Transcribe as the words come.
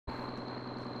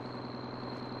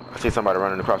I see somebody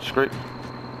running across the street.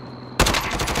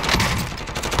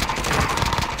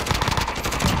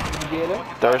 You get him?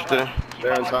 Thirsty.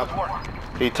 They're on top.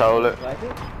 He told it. Like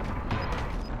it?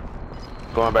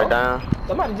 Going back down.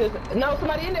 Somebody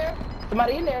in there.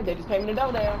 Somebody in there. They just came in the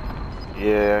door down.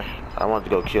 Yeah, I want to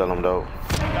go kill him though.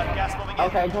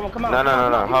 Okay, come on.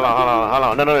 No. Hold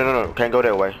on. No. Can't go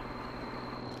that way.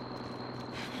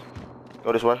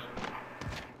 Go this way.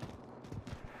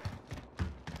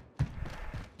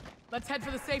 Let's head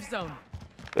for the safe zone.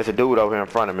 There's a dude over here in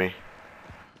front of me.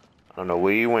 I don't know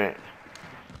where he went,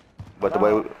 but the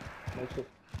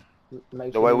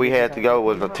way we had to go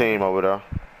was a team over there.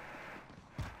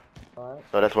 Alright.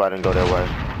 So that's why I didn't go that way.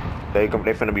 They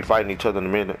finna be fighting each other in a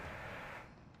minute.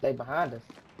 They behind us.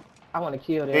 I want to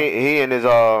kill them. He in his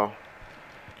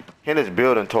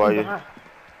building, Toya.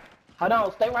 Hold on,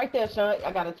 stay right there, Sean.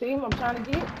 I got a team I'm trying to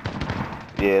get.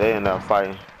 Yeah, they end up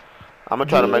fighting. I'm gonna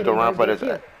try to make a run for this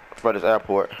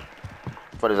airport,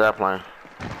 for this airplane.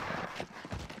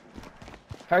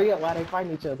 Hurry up while they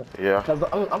fighting each other. Yeah. Cause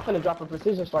I'm finna drop a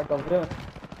precision strike over there.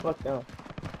 Fuck them.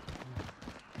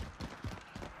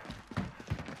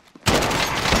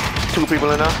 2 people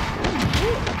in there.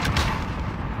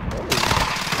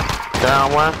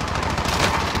 Down one.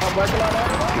 I'm working on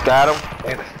that. You got him?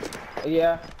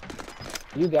 Yeah.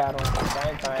 You got him.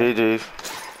 Same thing. GG's.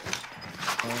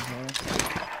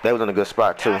 They was in a good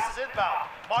spot too.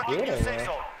 Yeah.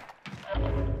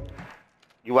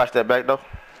 You watch that back though?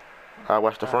 I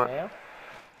watch the front. Yeah.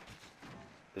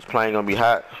 This plane gonna be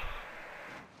hot.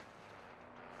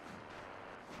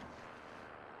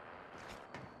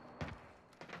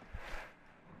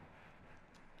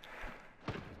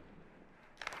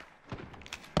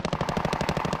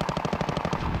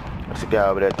 There's a guy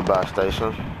over there at the buy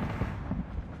station.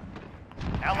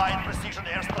 Allied precision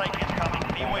airstrike incoming.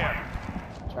 Beware.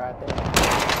 Try it there.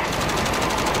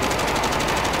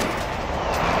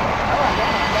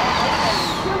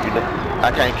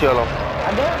 I can't kill him.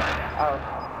 I did. Oh.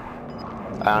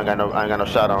 I ain't got no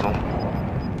shot on him.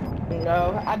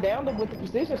 No, I downed him with the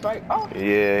precision strike. Oh.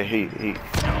 Yeah, he.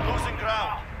 Losing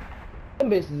ground. Them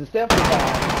bitches is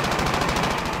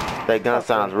self-revive. That gun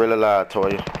sounds really loud,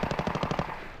 Toya.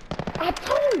 I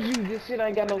told you this shit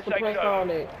ain't got no suppressor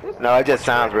on it. No, it just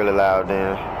sounds really loud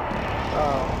then. Oh.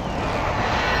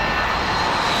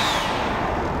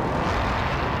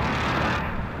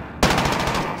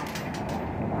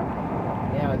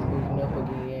 Now it's moving up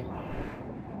again.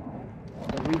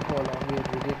 The recoil on here is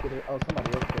ridiculous. Oh,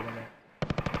 somebody else killing that.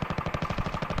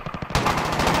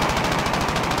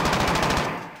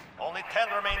 Only 10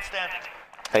 remain standing.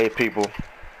 Hey, people.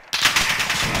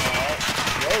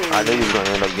 I knew you was gonna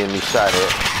end up getting me shot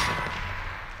at.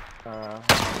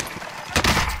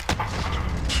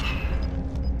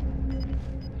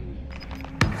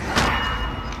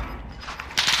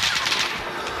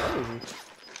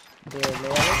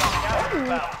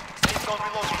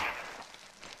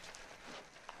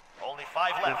 Only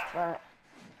 5 left. Alright.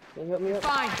 Can you help me up?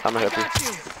 Fine. I'ma help you.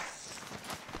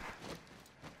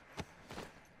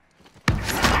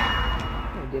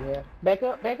 Get here. Back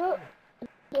up.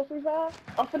 Self-revive.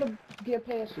 I'm finna get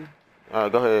past you.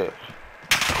 Go ahead.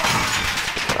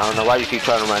 I don't know why you keep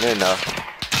trying to run in though.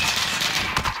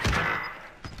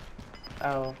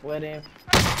 Oh, well then.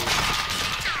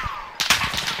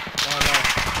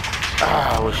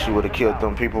 I wish you would have killed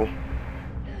them people.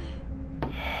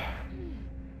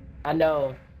 I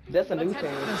know. That's a new team.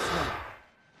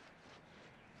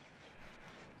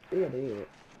 Yeah, they is.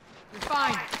 You're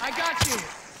fine. I got you.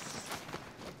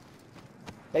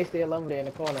 They still over there in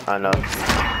the corner. I know.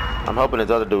 I'm hoping this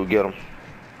other dude get him.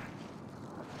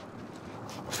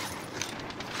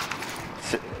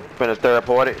 Finna third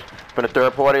party,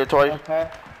 Toy.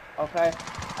 Okay.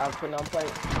 I'm putting on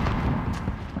plate.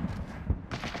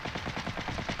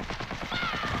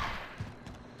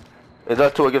 It's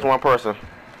us 2 against 1 person.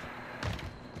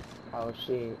 Oh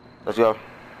shit. Let's go.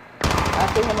 I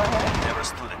see him right here. Never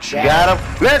stood a You chance. got him.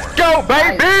 Let's go,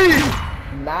 baby!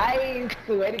 Nice.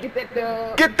 Way to get that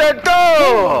dub. Get that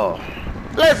dog!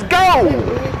 Let's go! Let me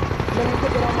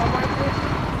put it on my mic.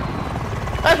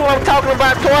 That's what I'm talking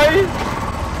about, Toy. You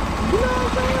know what I'm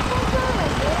saying?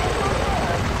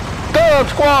 Thug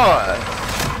Squad.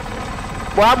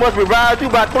 Well, I must be riding you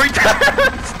about 3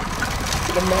 times.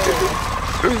 The man.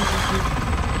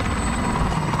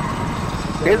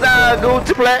 It's our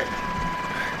Gucci play.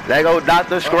 There go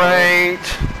Dr. Strange.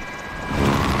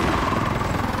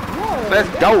 Let's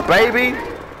go, baby.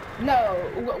 No,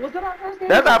 was that our first game?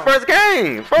 That's our first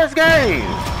game. First game.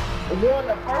 We're doing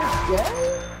the first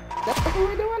game? That's what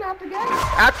we're doing out the gate?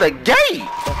 Out the gate.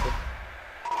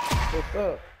 What's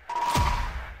up?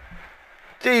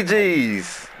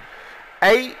 GG's.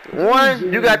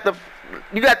 8-1. You got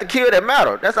the kill that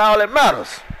matter. That's all that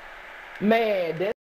matters. Man,